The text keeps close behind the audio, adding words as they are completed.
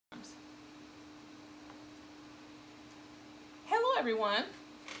everyone.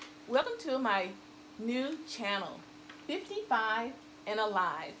 Welcome to my new channel, 55 and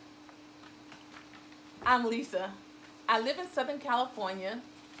Alive. I'm Lisa. I live in Southern California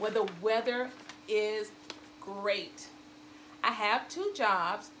where the weather is great. I have two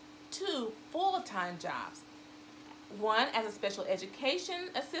jobs, two full-time jobs. One as a special education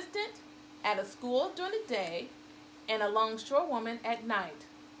assistant at a school during the day and a longshorewoman at night.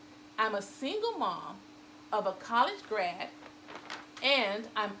 I'm a single mom of a college grad, and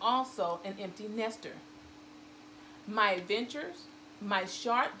I'm also an empty nester. My adventures, my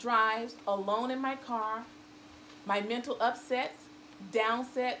short drives alone in my car, my mental upsets,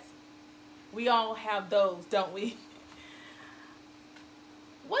 downsets, we all have those, don't we?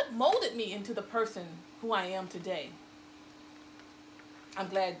 What molded me into the person who I am today? I'm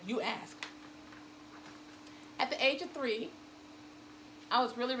glad you asked. At the age of 3, I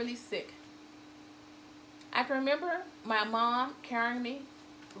was really sick. I can remember my mom carrying me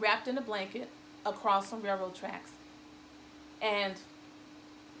wrapped in a blanket across some railroad tracks. And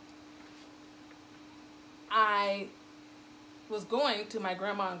I was going to my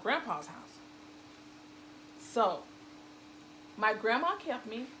grandma and grandpa's house. So my grandma kept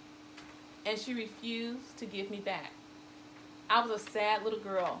me and she refused to give me back. I was a sad little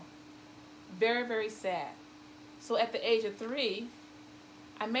girl, very sad. So at the age of 3,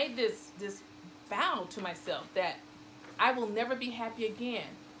 I made this vow to myself that I will never be happy again.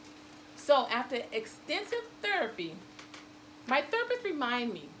 So after extensive therapy, my therapist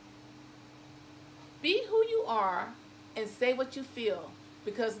reminded me, be who you are and say what you feel,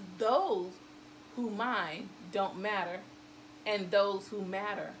 because those who mind don't matter and those who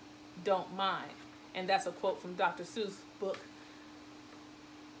matter don't mind. And that's a quote from Dr. Seuss' book.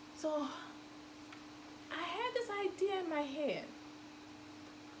 So I had this idea in my head.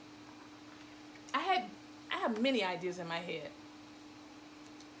 I have many ideas in my head.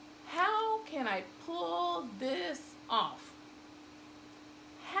 How can I pull this off?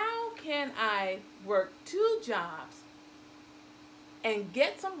 How can I work 2 jobs and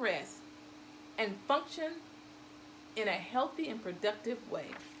get some rest and function in a healthy and productive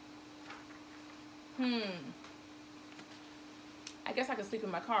way? I guess I could sleep in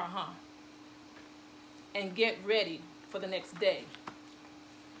my car, huh? And get ready for the next day.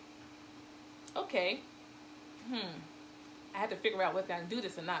 Okay. I had to figure out whether I can do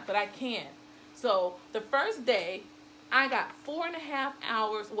this or not, but I can. So the first day, I got 4.5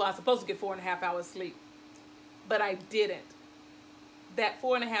 hours. Well, I was supposed to get 4.5 hours sleep, but I didn't. That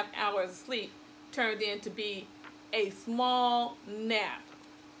 4.5 hours of sleep turned into be a small nap.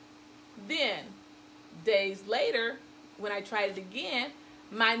 Then, days later, when I tried it again,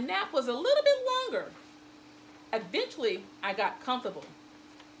 my nap was a little bit longer. Eventually, I got comfortable.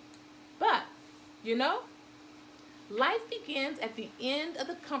 But, you know, life begins at the end of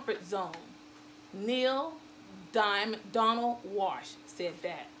the comfort zone. Neil Donald Walsh said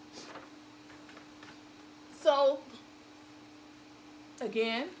that. So,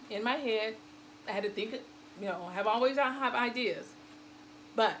 again, in my head, I had to think, I have ideas.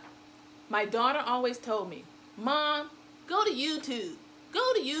 But my daughter always told me, Mom, go to YouTube.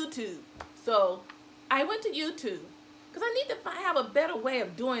 Go to YouTube. So I went to YouTube because I need to have a better way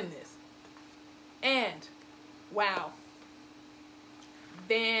of doing this. And, wow,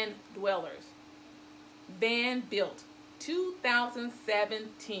 Van Dwellers. Van built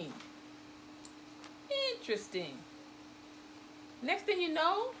 2017. Interesting. Next thing you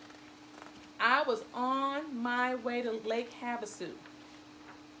know, I was on my way to Lake Havasu.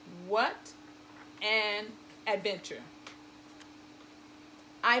 What an adventure.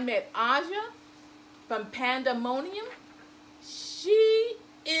 I met Aja from Pandemonium. She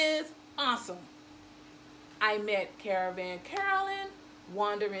is awesome. I met Caravan Carolyn,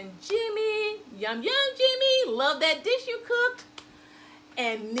 Wandering Jimmy, Yum Yum Jimmy, love that dish you cooked,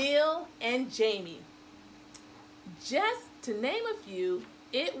 and Neil and Jamie. Just to name a few,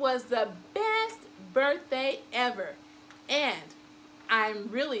 it was the best birthday ever. And I'm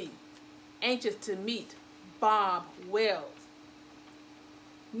really anxious to meet Bob Wells.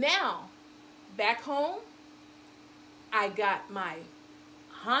 Now, back home, I got my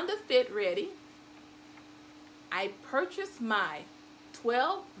Honda Fit ready. I purchased my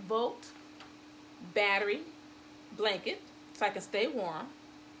 12-volt battery blanket so I can stay warm.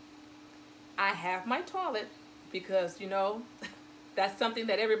 I have my toilet because, that's something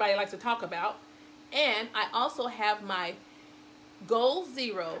that everybody likes to talk about. And I also have my Goal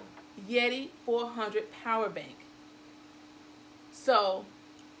Zero Yeti 400 power bank. So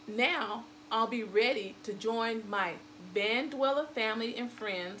now I'll be ready to join my Van Dweller family and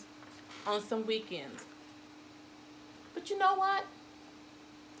friends on some weekends. But you know what?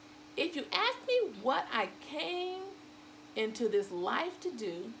 If you ask me what I came into this life to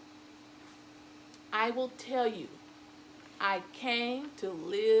do, I will tell you, I came to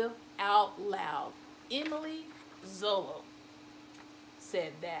live out loud. Emily Zolo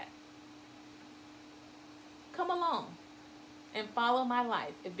said that. Come along and follow my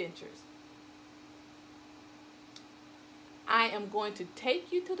life adventures. I am going to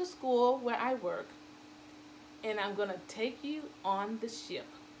take you to the school where I work, and I'm going to take you on the ship.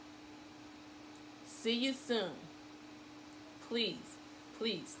 See you soon. Please,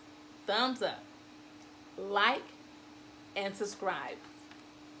 please, thumbs up, like, and subscribe.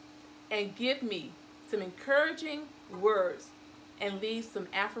 And give me some encouraging words and leave some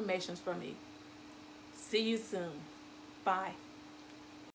affirmations for me. See you soon. Bye.